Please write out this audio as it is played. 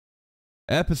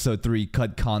Episode 3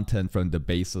 cut content from the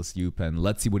Baseless Upen.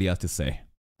 Let's see what he has to say.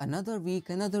 Another week,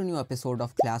 another new episode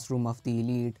of Classroom of the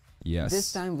Elite. Yes.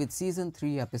 This time with Season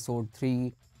 3, Episode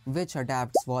 3, which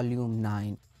adapts Volume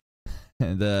 9.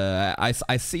 And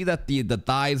I see that the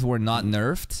thighs were not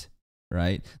nerfed,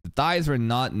 right? The thighs were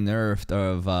not nerfed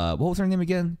of, what was her name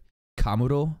again?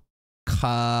 Kamuro?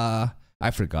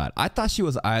 I forgot. I thought she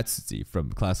was Atsushi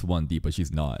from Class 1D, but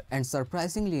she's not. And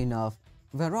surprisingly enough,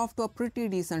 we're off to a pretty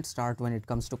decent start when it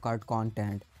comes to cut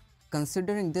content.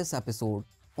 Considering this episode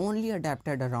only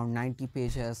adapted around 90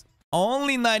 pages.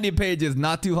 Only 90 pages,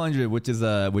 not 200, which is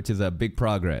a big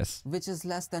progress. Which is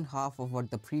less than half of what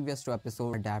the previous 2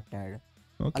 episodes adapted.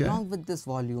 Okay. Along with this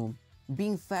volume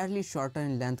being fairly shorter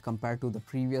in length compared to the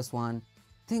previous one,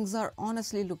 things are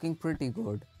honestly looking pretty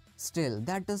good. Still,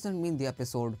 that doesn't mean the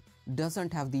episode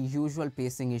doesn't have the usual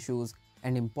pacing issues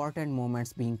and important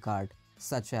moments being cut,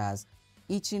 such as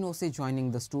Ichinose joining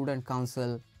the student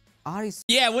council.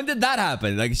 Yeah, when did that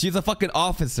happen? Like, she's a fucking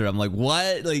officer. I'm like,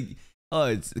 what? Like, oh,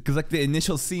 it's because like the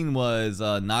initial scene was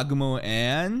Nagumo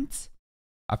and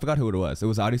I forgot who it was. It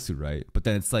was Arisu, right? But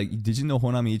then it's like, did you know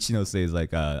Honami Ichinose is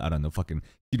like, I don't know, fucking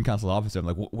student council officer? I'm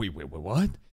like, wait, what?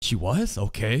 She was?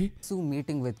 Okay. Arisu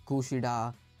meeting with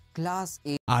Kushida, Class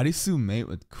A. Arisu mate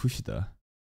with Kushida.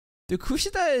 Dude,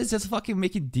 Kushida is just fucking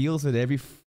making deals with every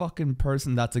fucking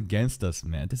person that's against us,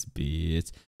 man. This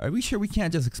bitch. Are we sure we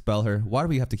can't just expel her? Why do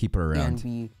we have to keep her around? And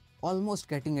B almost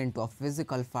getting into a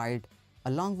physical fight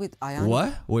along with Ayano.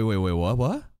 What? Wait,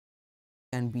 what?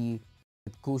 And B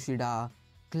with Kushida,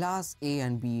 Class A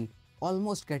and B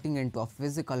almost getting into a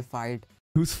physical fight.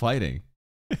 Who's fighting?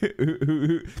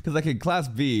 Because like in Class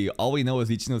B, all we know is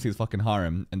Ichinose's fucking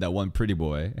harem and that one pretty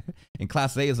boy. In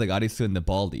Class A is like Arisu and the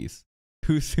Baldies.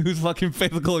 Who's fucking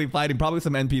physically fighting? Probably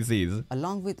some NPCs.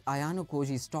 Along with Ayano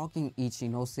Koji stalking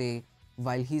Ichinose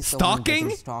while he's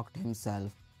stalking? Stalked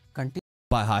himself.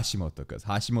 By Hashimoto, because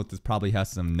Hashimoto probably has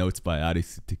some notes by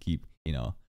Arisu to keep, you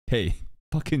know, hey,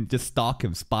 fucking just stalk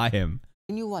him, spy him.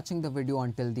 Continue watching the video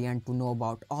until the end to know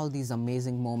about all these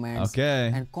amazing moments.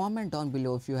 Okay. And comment down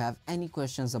below if you have any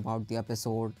questions about the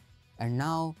episode. And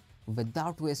now,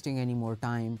 without wasting any more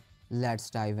time,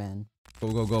 let's dive in.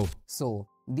 Go. So,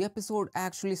 the episode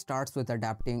actually starts with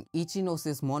adapting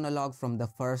Ichinose's monologue from the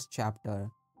first chapter.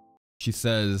 She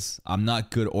says, I'm not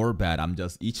good or bad, I'm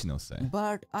just Ichinose.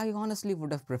 But I honestly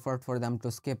would have preferred for them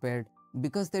to skip it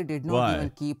because they did not even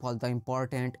keep all the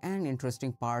important and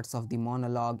interesting parts of the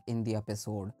monologue in the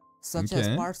episode, such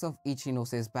as parts of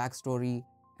Ichinose's backstory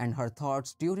and her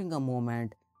thoughts during a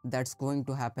moment that's going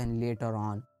to happen later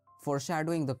on,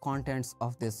 foreshadowing the contents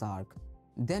of this arc.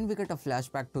 Then we get a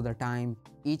flashback to the time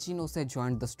Ichinose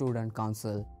joined the student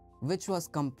council, which was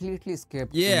completely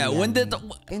skipped. Yeah, when did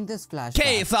in this flashback.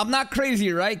 Okay, so I'm not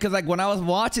crazy, right? Because like when I was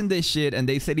watching this shit and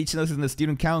they said Ichinose is in the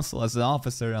student council as an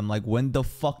officer, I'm like, when the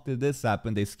fuck did this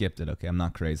happen? They skipped it. Okay, I'm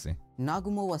not crazy.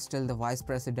 Nagumo was still the vice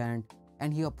president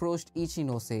and he approached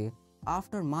Ichinose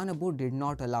after Manabu did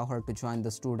not allow her to join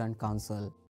the student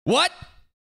council. What?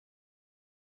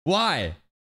 Why?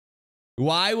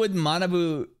 Why would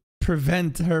Manabu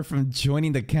prevent her from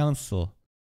joining the council?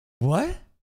 What?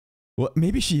 Well,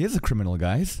 maybe she is a criminal,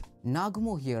 guys.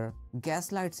 Nagumo here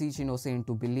gaslights Ichinose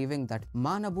into believing that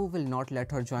Manabu will not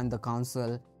let her join the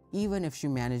council even if she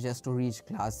manages to reach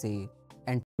Class A.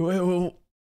 And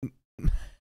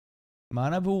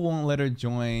Manabu won't let her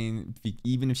join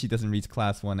even if she doesn't reach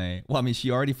Class 1A. Well, I mean,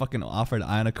 she already fucking offered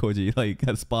Ayano Koji like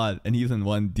a spot and he's in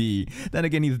 1D. Then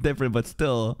again, he's different, but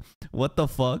still, what the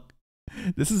fuck?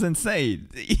 This is insane.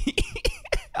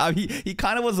 I mean, he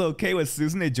kind of was okay with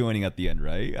Suzune joining at the end,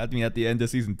 right? I mean, at the end of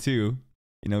season 2,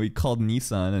 you know, he called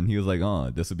Nissan and he was like,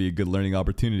 oh, this would be a good learning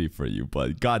opportunity for you.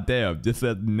 But goddamn, just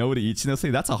said no to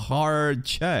Ichinose. That's a hard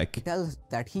check. He tells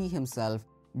that he himself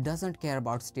doesn't care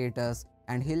about status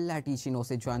and he'll let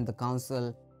Ichinose join the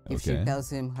council if she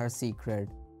tells him her secret.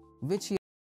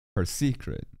 Her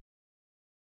secret?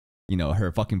 You know,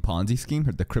 her fucking Ponzi scheme,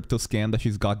 the crypto scam that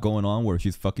she's got going on where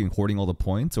she's fucking hoarding all the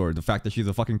points, or the fact that she's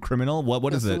a fucking criminal?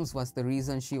 What is it? Was the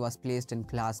reason she was placed in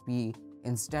Class B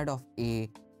instead of A.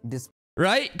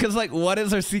 Right? Because like, what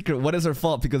is her secret? What is her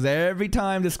fault? Because every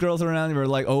time this girl's around, we're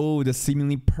like, oh, this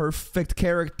seemingly perfect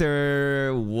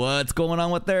character. What's going on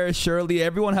with her? Surely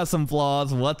everyone has some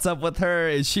flaws. What's up with her?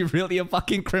 Is she really a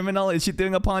fucking criminal? Is she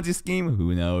doing a Ponzi scheme?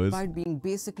 Who knows? Despite being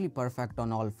basically perfect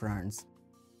on all fronts,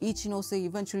 Ichinose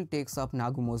eventually takes up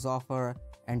Nagumo's offer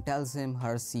and tells him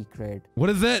her secret.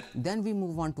 What is it? Then we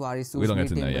move on to Arisu's meeting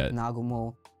with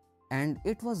Nagumo. And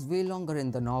it was way longer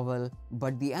in the novel,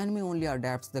 but the anime only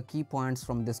adapts the key points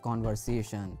from this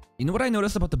conversation. You know what I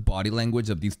noticed about the body language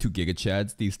of these two Giga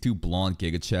Chads? These two blonde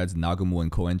Giga Chads, Nagumo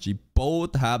and Koenji?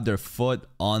 both have their foot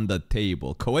on the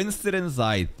table. Coincidence?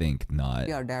 I think not.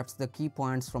 He adapts the key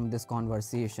points from this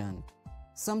conversation.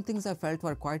 Some things I felt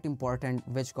were quite important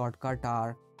which got cut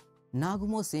are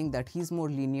Nagumo saying that he's more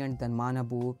lenient than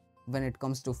Manabu when it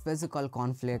comes to physical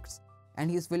conflicts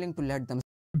and he's willing to let them.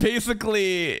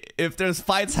 Basically, if there's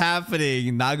fights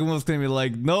happening, Nagumo's gonna be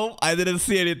like, nope, I didn't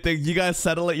see anything. You guys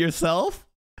settle it yourself?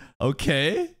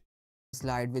 Okay.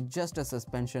 Slide with just a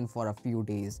suspension for a few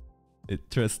days.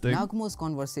 Interesting. Nagumo's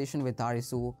conversation with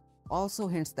Arisu also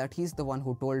hints that he's the one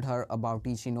who told her about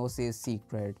Ichinose's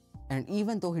secret. And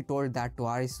even though he told that to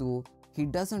Arisu, he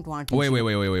doesn't want Wait.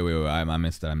 I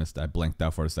missed it. I blanked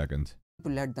out for a second. To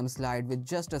let them slide with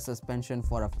just a suspension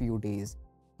for a few days.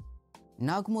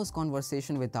 Nagumo's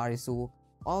conversation with Arisu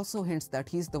also hints that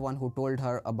he's the one who told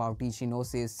her about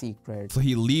Ichinose's secret. So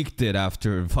he leaked it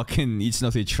after fucking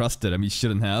Ichinose trusted him. He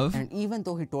shouldn't have. And even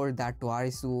though he told that to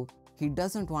Arisu, he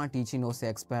doesn't want Ichinose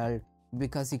expelled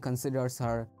because he considers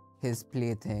her his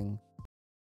plaything.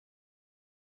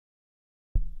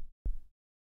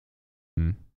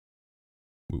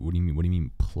 What do you mean? What do you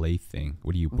mean plaything?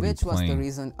 Which was the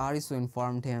reason Arisu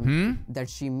informed him that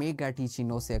she may get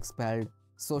Ichinose expelled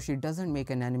so she doesn't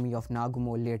make an enemy of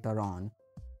Nagumo later on.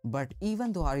 But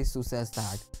even though Arisu says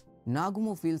that,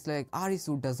 Nagumo feels like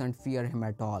Arisu doesn't fear him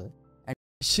at all. And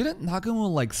shouldn't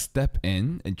Nagumo like step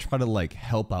in and try to like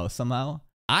help out somehow?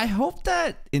 I hope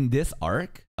that in this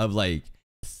arc of like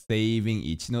saving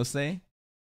Ichinose,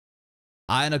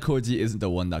 Ayano Koji isn't the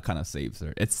one that kind of saves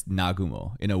her. It's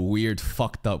Nagumo in a weird,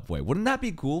 fucked up way. Wouldn't that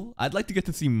be cool? I'd like to get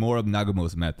to see more of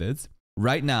Nagumo's methods.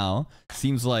 Right now,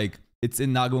 seems like it's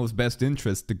in Nagumo's best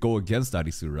interest to go against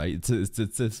Arisu, right? It's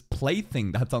this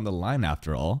plaything that's on the line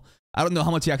after all. I don't know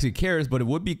how much he actually cares, but it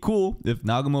would be cool if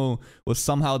Nagumo was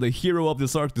somehow the hero of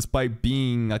this arc despite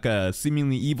being like a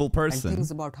seemingly evil person. And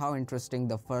things about how interesting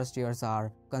the first years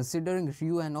are, considering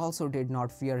Ryuen also did not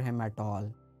fear him at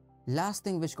all. Last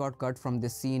thing which got cut from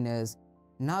this scene is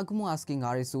Nagumo asking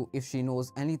Arisu if she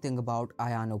knows anything about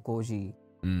Ayano Koji,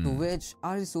 to which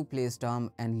Arisu plays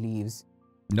dumb and leaves.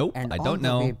 Nope, and I don't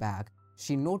know. On the way back,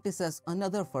 she notices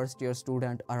another first-year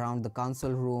student around the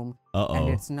council room, and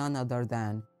it's none other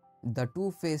than the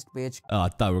two-faced bitch. Oh, I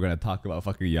thought we were gonna talk about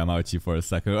fucking Yamauchi for a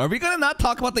second. Are we gonna not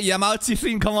talk about the Yamauchi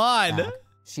scene? Come on!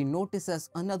 She notices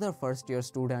another first-year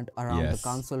student around the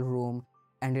council room,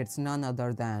 and it's none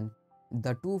other than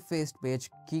the two-faced bitch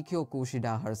Kikyo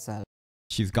Kushida herself.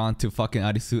 She's gone to fucking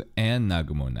Arisu and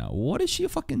Nagumo now. What is she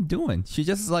fucking doing? She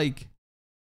just like...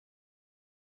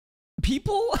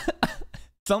 People...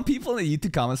 Some people in the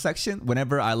YouTube comment section,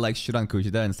 whenever I like shit on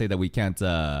Kushida and say that we can't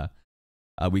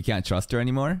trust her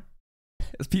anymore,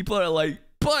 people are like,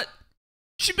 but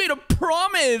she made a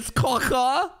promise,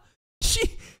 Kaka.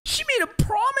 She made a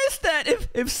promise that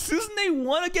if Suzune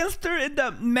won against her in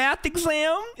the math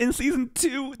exam in season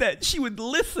 2, that she would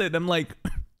listen. I'm like,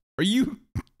 are you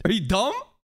dumb?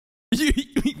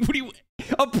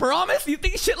 A promise? You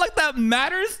think shit like that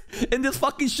matters in this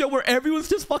fucking show where everyone's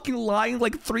just fucking lying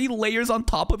like 3 layers on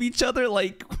top of each other?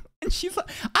 Like, and she's like,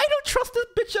 I don't trust this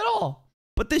bitch at all.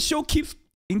 But this show keeps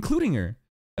including her,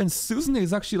 and Suzune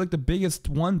is actually like the biggest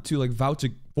one to like vouch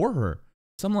for her.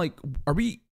 So I'm like, are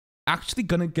we actually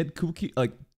gonna get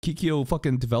Kikyo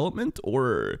fucking development,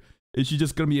 or is she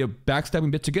just gonna be a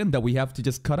backstabbing bitch again that we have to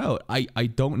just cut out? I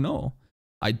don't know.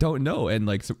 And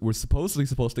like, so we're supposedly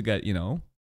supposed to get, you know,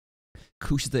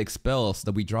 Kushida expelled so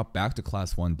that we drop back to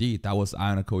class 1D. That was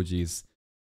Ayano Koji's,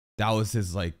 that was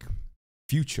his like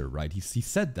future, right? He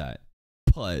said that.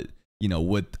 But you know,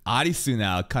 with Arisu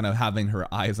now kind of having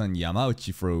her eyes on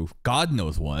Yamauchi for God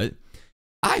knows what,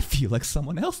 I feel like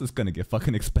someone else is gonna get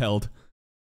fucking expelled.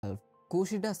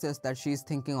 Kushida says that she's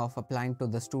thinking of applying to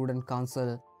the student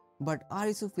council, but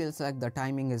Arisu feels like the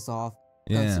timing is off,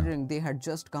 considering they had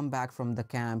just come back from the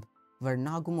camp where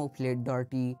Nagumo played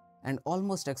dirty and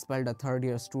almost expelled a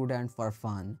third-year student for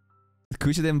fun. Is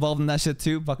Kushida involved in that shit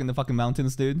too? Fucking the fucking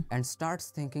mountains, dude? And starts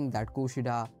thinking that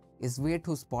Kushida is way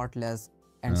too spotless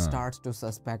and starts to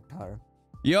suspect her.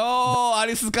 Yo,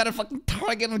 Arisu's got a fucking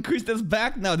target on Kushida's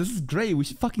back now. This is great. We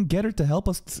should fucking get her to help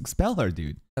us expel her,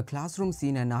 dude. The classroom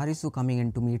scene and Arisu coming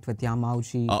in to meet with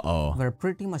Yamauchi were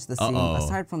pretty much the same,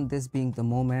 aside from this being the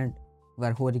moment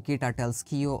where Horikita tells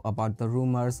Kyo about the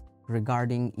rumors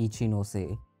regarding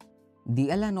Ichinose. The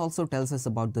LN also tells us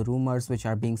about the rumors which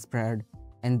are being spread,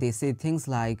 and they say things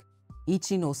like,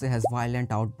 Ichinose has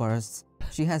violent outbursts,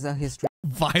 she has a history.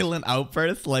 Violent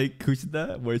outbursts like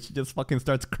Kushida, where she just fucking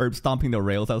starts curb stomping the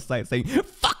rails outside saying,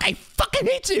 fuck, I fucking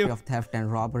hate you! Of theft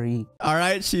and robbery.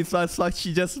 Alright, she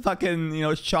just fucking, you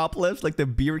know, shoplifts like the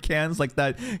beer cans, like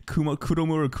that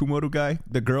Kuromura Kumoru guy,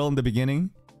 the girl in the beginning.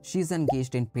 she's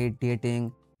engaged in paid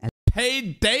dating.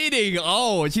 Paid dating?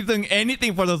 Oh, she's doing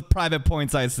anything for those private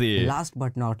points I see. Last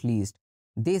but not least,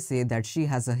 they say that she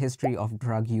has a history of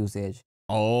drug usage.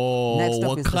 Oh,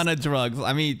 what kind of drugs?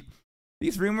 I mean,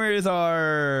 these rumors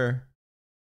they're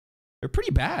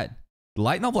pretty bad. The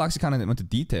light novel actually kind of went into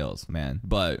details, man.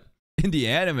 But in the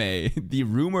anime, the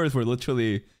rumors were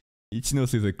literally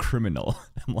Ichinose is a criminal.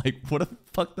 I'm like, what the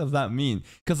fuck does that mean?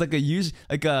 Because like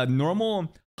a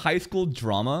normal high school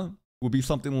drama would be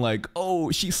something like,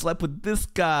 oh, she slept with this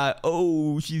guy.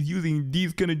 Oh, she's using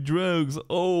these kind of drugs.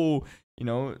 Oh, you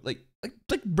know, like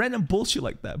random bullshit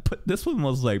like that. But this one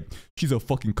was like, she's a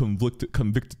fucking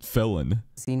convicted felon.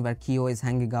 Scene where Kyo is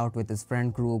hanging out with his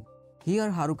friend group.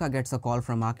 Here, Haruka gets a call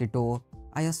from Akito.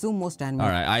 I assume most anime...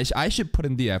 Alright, I should put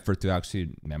in the effort to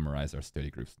actually memorize our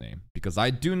study group's name. Because I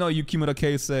do know Yukimura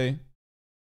Keisei,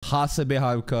 Hasebe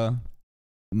Haruka,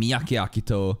 Miyake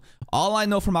Akito. All I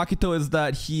know from Akito is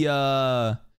that he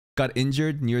got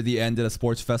injured near the end at a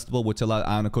sports festival, which allowed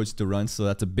Ayano to run. So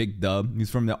that's a big dub.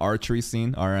 He's from the archery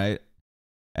scene, alright?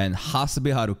 And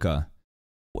Hasebe Haruka.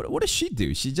 What does she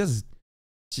do? She's just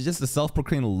the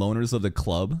self-proclaimed loners of the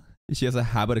club. She has a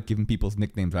habit of giving people's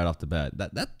nicknames right off the bat.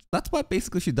 That's what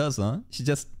basically she does, huh? She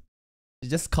just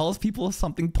calls people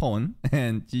something pon,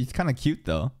 and she's kind of cute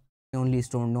though. Only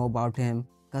don't know about him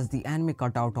because the anime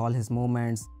cut out all his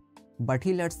moments, but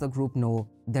he lets the group know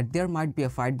that there might be a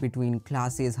fight between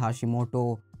Class A's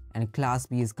Hashimoto and Class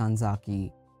B's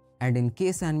Kanzaki. And in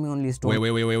case anime only don't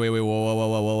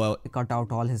whoa, cut out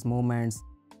all his moments,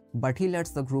 but he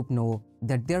lets the group know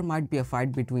that there might be a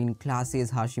fight between Class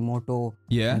A's Hashimoto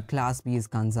and Class B's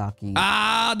Kanzaki.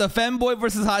 Ah, the fanboy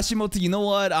versus Hashimoto. You know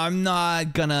what? I'm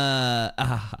not gonna...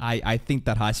 I think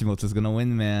that Hashimoto's gonna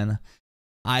win, man.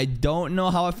 I don't know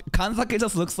how... Kanzaki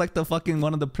just looks like the fucking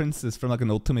one of the princes from like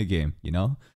an Ultimate game, you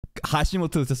know?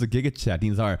 Hashimoto is just a Giga Chat.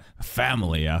 He's our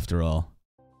family, after all.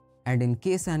 And in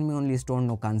case anime only don't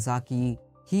know Kanzaki,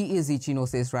 he is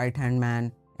Ichinose's right-hand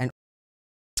man.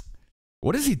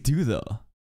 What does he do though?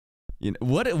 You know,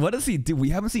 what does he do? We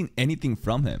haven't seen anything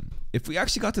from him. If we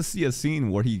actually got to see a scene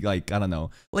where he like, I don't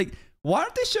know, like why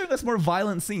aren't they showing us more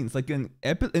violent scenes? Like in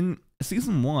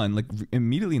season 1, like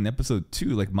immediately in episode 2,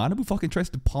 like Manabu fucking tries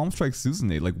to palm strike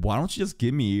Suzune. Like why don't you just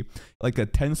give me like a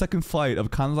 10-second fight of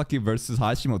Kanzaki versus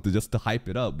Hashimoto just to hype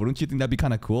it up? Wouldn't you think that'd be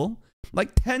kind of cool?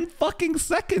 Like 10 fucking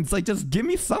seconds. Like just give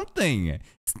me something. It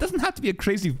doesn't have to be a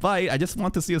crazy fight. I just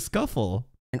want to see a scuffle.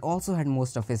 And also had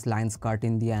most of his lines cut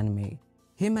in the anime.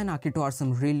 Him and Akito are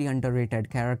some really underrated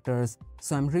characters,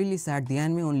 so I'm really sad the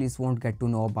anime onlys won't get to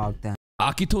know about them.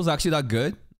 Akito's actually that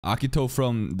good? Akito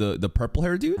from the purple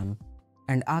hair dude?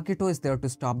 And Akito is there to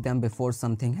stop them before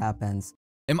something happens.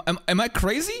 Am I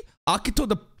crazy?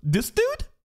 Akito this dude?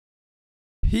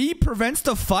 He prevents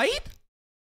the fight?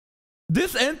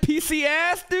 This NPC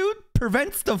ass dude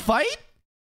prevents the fight?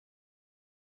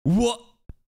 What?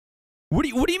 What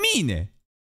do you mean?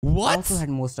 What? Also had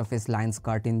most of his lines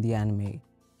cut in the anime.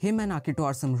 Him and Akito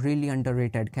are some really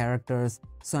underrated characters,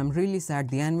 so I'm really sad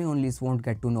the anime onlys won't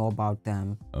get to know about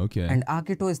them. Okay. And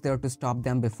Akito is there to stop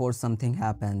them before something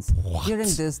happens. What? Hearing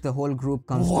this, the whole group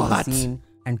comes to the scene,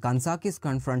 and Kanzaki is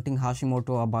confronting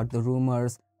Hashimoto about the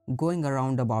rumors going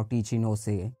around about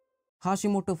Ichinose.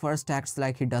 Hashimoto first acts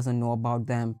like he doesn't know about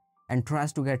them and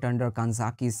tries to get under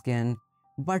Kanzaki's skin,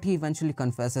 but he eventually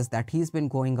confesses that he's been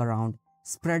going around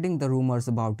spreading the rumors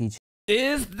about each.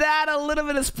 Is that a little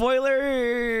bit of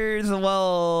spoilers?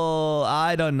 Well,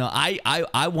 I don't know.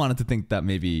 I wanted to think that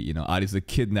maybe, you know, Arisa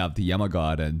kidnapped the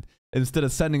Yamagod, and instead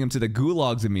of sending him to the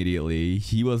gulags immediately,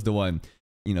 he was the one,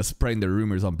 you know, spreading the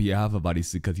rumors on behalf of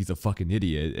Arisa because he's a fucking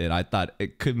idiot. And I thought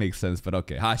it could make sense, but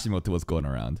okay, Hashimoto was going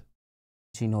around.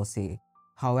 Ichinose.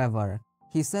 However,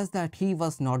 he says that he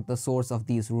was not the source of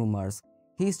these rumors.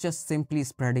 He's just simply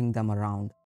spreading them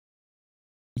around.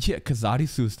 Yeah, because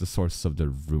Arisu is the source of the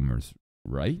rumors,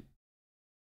 right?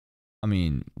 I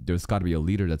mean, there's got to be a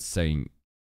leader that's saying,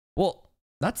 well,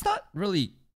 that's not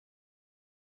really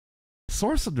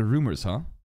source of the rumors, huh?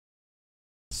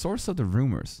 Source of the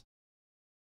rumors.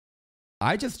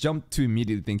 I just jumped to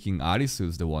immediately thinking Arisu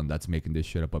is the one that's making this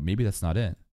shit up, but maybe that's not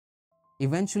it.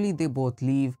 Eventually, they both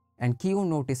leave, and Kyo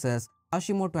notices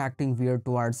Hashimoto acting weird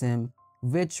towards him,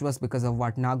 which was because of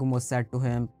what Nagumo said to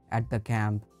him at the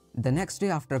camp. The next day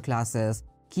after classes,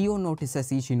 Kyo notices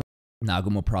Ichinose.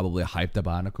 Nagumo probably hyped up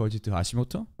Anakoji to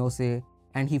Hashimoto.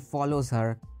 And he follows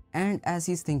her, and as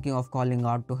he's thinking of calling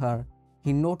out to her,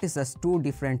 he notices two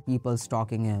different people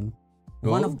stalking him.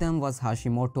 One of them was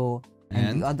Hashimoto,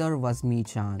 and the other was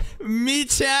Mi-chan.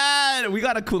 Mi-chan! We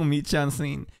got a cool Mi-chan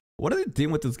scene. What are they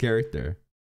doing with this character?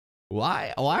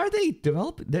 Why are they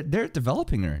developing? They're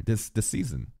developing her this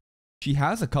season. She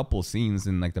has a couple scenes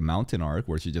in like the mountain arc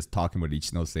where she's just talking with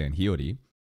Ichinose and Hiyori.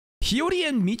 Hiyori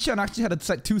and Michan actually had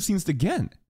to 2 scenes again.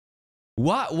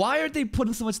 Why are they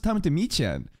putting so much time into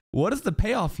Michan? What is the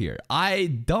payoff here? I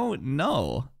don't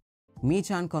know.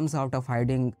 Michan comes out of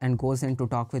hiding and goes in to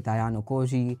talk with Ayano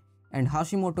Koji, and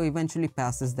Hashimoto eventually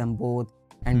passes them both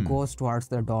and goes towards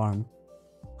the dorm.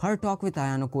 Her talk with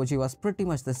Ayano Koji was pretty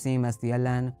much the same as the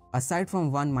LN, aside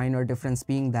from one minor difference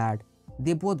being that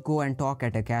they both go and talk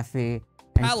at a cafe,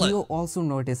 and Kyo also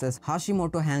notices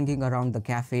Hashimoto hanging around the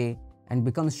cafe and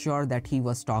becomes sure that he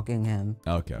was stalking him.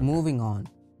 Okay. Moving on,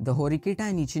 the Horikita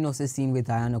and Ichinose scene with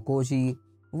Ayano Koji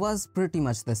was pretty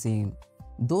much the same,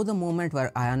 though the moment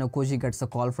where Ayano Koji gets a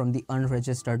call from the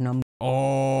unregistered number.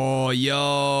 Oh,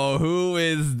 yo, who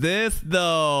is this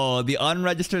though? The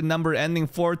unregistered number ending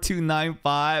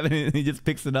 4295, and he just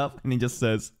picks it up and he just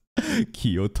says,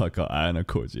 Kiyotaka Ayano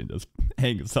Koji, and just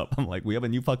hangs up. I'm like, we have a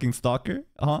new fucking stalker?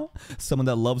 Huh? Someone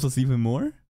that loves us even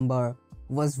more?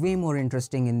 Was way more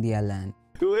interesting in the LN.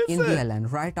 Who is it? In the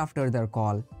LN, right after their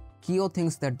call, Kyo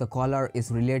thinks that the caller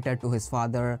is related to his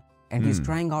father, and he's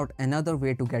trying out another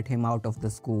way to get him out of the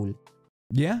school.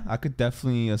 Yeah, I could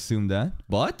definitely assume that,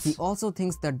 but he also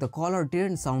thinks that the caller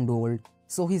didn't sound old,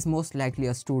 so he's most likely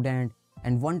a student,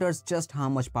 and wonders just how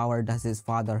much power does his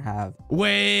father have.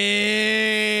 Wait,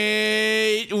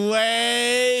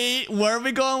 where are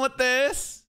we going with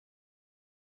this?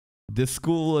 This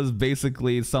school is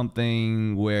basically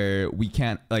something where we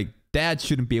can't, like, Dad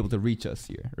shouldn't be able to reach us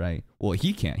here, right? Well,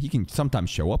 he can't. He can sometimes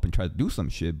show up and try to do some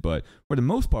shit, but for the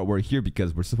most part, we're here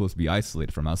because we're supposed to be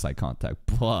isolated from outside contact.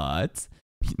 But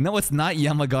no, it's not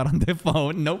Yamagot on the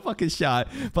phone. No fucking shot.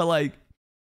 But like,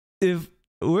 if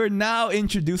we're now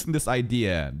introducing this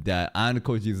idea that Ayano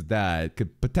Koji's dad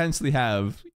could potentially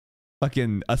have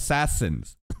fucking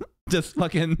assassins just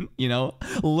fucking, you know,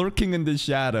 lurking in the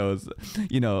shadows,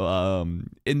 you know,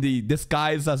 in the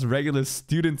disguise as regular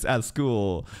students at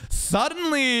school.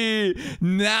 Suddenly,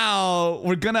 now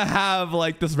we're gonna have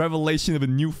like this revelation of a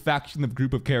new faction of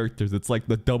group of characters. It's like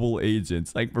the double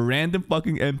agents, like random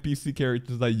fucking NPC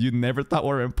characters that you never thought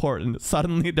were important.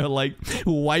 Suddenly, they're like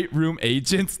White Room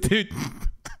agents, dude.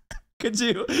 Could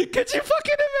you fucking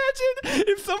imagine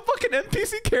if some fucking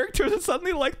NPC characters are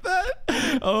suddenly like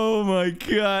that? Oh my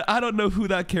god. I don't know who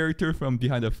that character from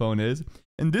behind the phone is.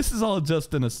 And this is all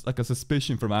just like a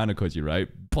suspicion from Ayano Koji, right?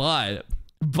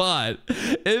 But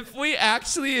if we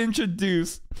actually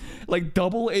introduce like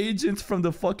double agents from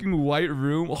the fucking White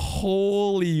Room,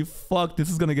 holy fuck, this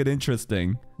is gonna get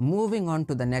interesting. Moving on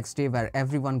to the next day where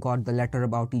everyone got the letter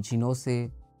about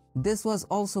Ichinose, this was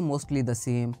also mostly the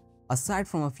same, aside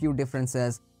from a few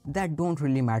differences that don't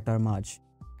really matter much.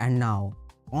 And now,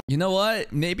 you know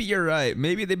what? Maybe you're right.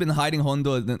 Maybe they've been hiding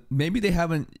Hondo. Maybe they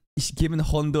haven't given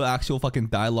Hondo actual fucking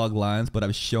dialogue lines, but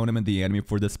I've shown him in the anime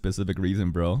for this specific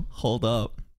reason, bro. Hold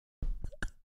up.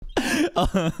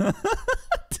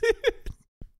 Dude.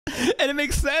 And it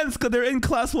makes sense because they're in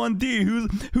class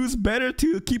 1D. Who's better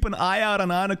to keep an eye out on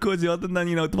Ayano Koji other than,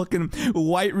 you know, the fucking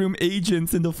White Room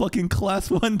agents in the fucking class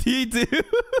 1D, dude?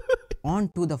 On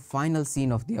to the final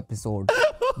scene of the episode,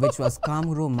 which was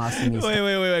Kamuro Masumi's.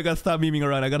 Wait, I gotta stop memeing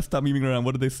around.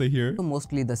 What did they say here?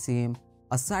 Mostly the same,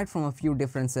 aside from a few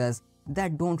differences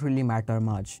that don't really matter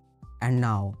much. And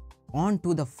now, on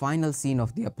to the final scene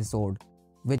of the episode,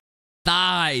 which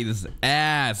thighs,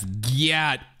 ass,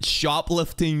 gat,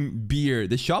 shoplifting beer.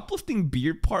 The shoplifting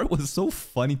beer part was so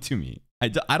funny to me.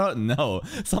 I don't know.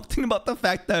 Something about the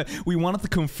fact that we wanted to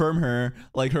confirm her,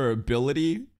 like her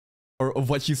ability, or of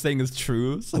what she's saying is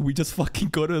true. So we just fucking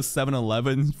go to a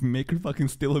 7-Eleven, make her fucking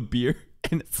steal a beer.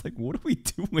 And it's like, what are we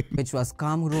doing? Which was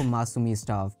Kamuro Masumi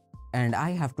stuff. And I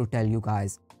have to tell you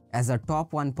guys, as a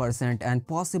top 1% and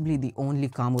possibly the only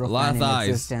Kamuro fan in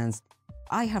existence,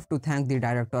 I have to thank the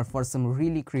director for some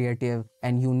really creative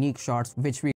and unique shots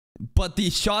which we... But the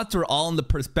shots were all in the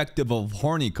perspective of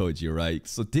horny Koji, right?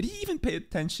 So did he even pay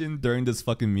attention during this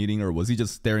fucking meeting, or was he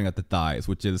just staring at the thighs,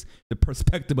 which is the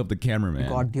perspective of the cameraman?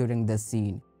 Got during this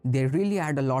scene. They really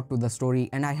add a lot to the story,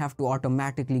 and I have to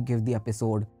automatically give the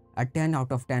episode a 10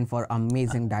 out of 10 for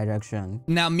amazing direction.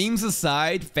 Now, memes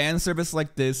aside, fan service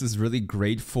like this is really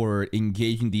great for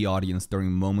engaging the audience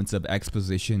during moments of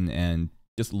exposition and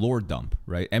just lore dump,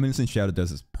 right? Eminence in Shadow does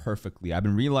this perfectly. I've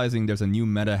been realizing there's a new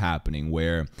meta happening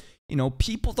where, you know,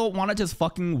 people don't want to just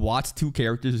fucking watch two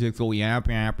characters just go yap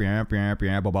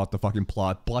about the fucking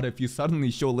plot. But if you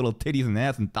suddenly show little titties and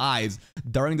ass and thighs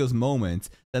during those moments,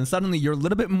 then suddenly you're a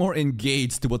little bit more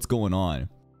engaged to what's going on.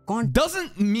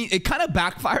 Doesn't mean it kind of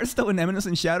backfires though in Eminence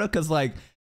in Shadow, because like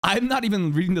I'm not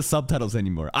even reading the subtitles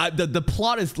anymore. The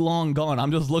plot is long gone.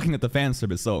 I'm just looking at the fan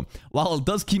service. So while it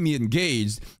does keep me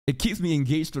engaged, it keeps me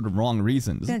engaged for the wrong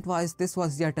reasons. Content-wise, this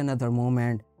was yet another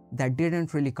moment that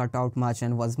didn't really cut out much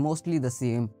and was mostly the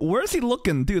same. Where's he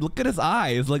looking? Dude, look at his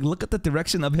eyes. Like, look at the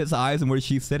direction of his eyes and where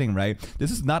she's sitting, right?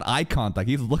 This is not eye contact.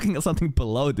 He's looking at something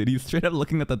below, dude. He's straight up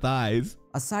looking at the thighs.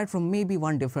 Aside from maybe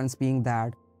one difference being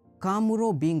that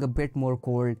Kamuro being a bit more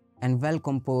cold and well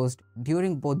composed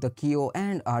during both the Kyo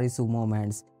and Arisu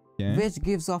moments, which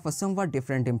gives off a somewhat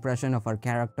different impression of her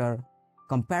character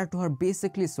compared to her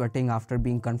basically sweating after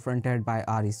being confronted by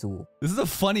Arisu. This is the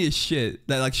funniest shit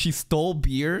that like she stole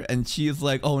beer and she is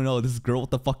like, oh no, this girl with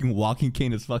the fucking walking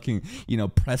cane is fucking, you know,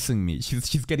 pressing me.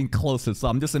 She's getting closer. So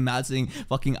I'm just imagining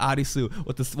fucking Arisu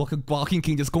with this fucking walking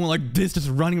cane just going like this, just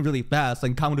running really fast.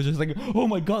 And Kamoto's just like, oh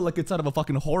my god, like it's out of a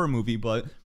fucking horror movie. But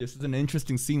this is an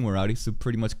interesting scene where Arisu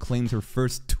pretty much claims her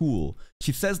first tool.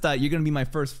 She says that you're gonna be my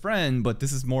first friend, but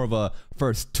this is more of a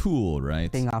first tool, right?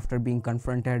 After being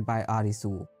confronted by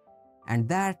Arisu. And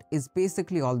that is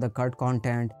basically all the cut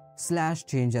content /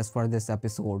 changes for this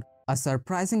episode. A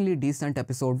surprisingly decent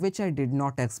episode which I did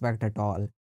not expect at all.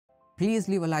 Please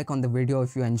leave a like on the video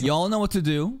if you enjoyed. Y'all know what to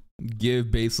do.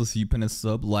 Give Baseless Upen a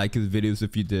sub, like his videos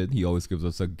if you did. He always gives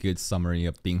us a good summary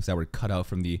of things that were cut out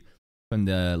from the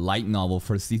light novel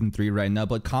for season 3 right now.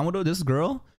 But Kamoto, this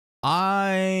girl,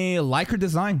 I like her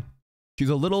design. She's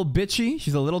a little bitchy.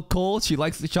 She's a little cold. She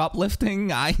likes the shoplifting.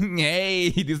 Hey,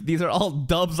 these are all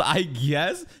dubs, I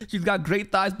guess. She's got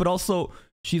great thighs, but also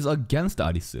she's against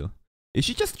Arisu. Is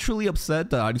she just truly upset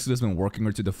that Arisu has been working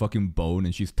her to the fucking bone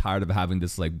and she's tired of having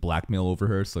this like blackmail over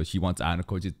her, so she wants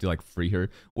Anakoji to like free her,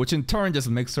 which in turn just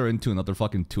makes her into another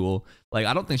fucking tool? Like,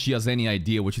 I don't think she has any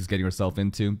idea what she's getting herself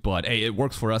into, but hey, it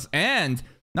works for us. And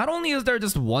not only is there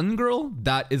just one girl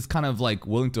that is kind of like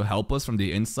willing to help us from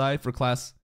the inside for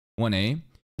class 1A,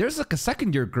 there's like a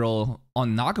second year girl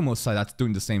on Nagamo's side that's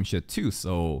doing the same shit too,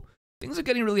 so things are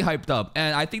getting really hyped up.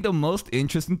 And I think the most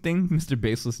interesting thing Mr.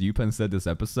 Baseless Upen said this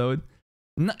episode,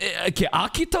 okay,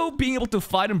 Akito being able to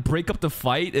fight and break up the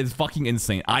fight is fucking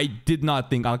insane. I did not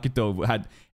think Akito had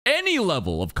any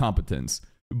level of competence,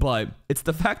 but it's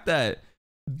the fact that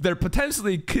there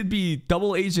potentially could be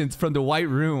double agents from the White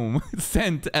Room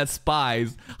sent as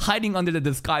spies, hiding under the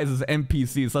disguise as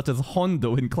NPCs such as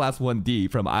Hondo in Class 1D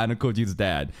from Anakoji's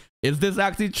dad. Is this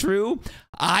actually true?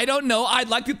 I don't know. I'd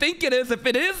like to think it is. If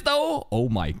it is though, oh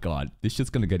my god, this shit's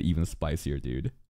gonna get even spicier, dude.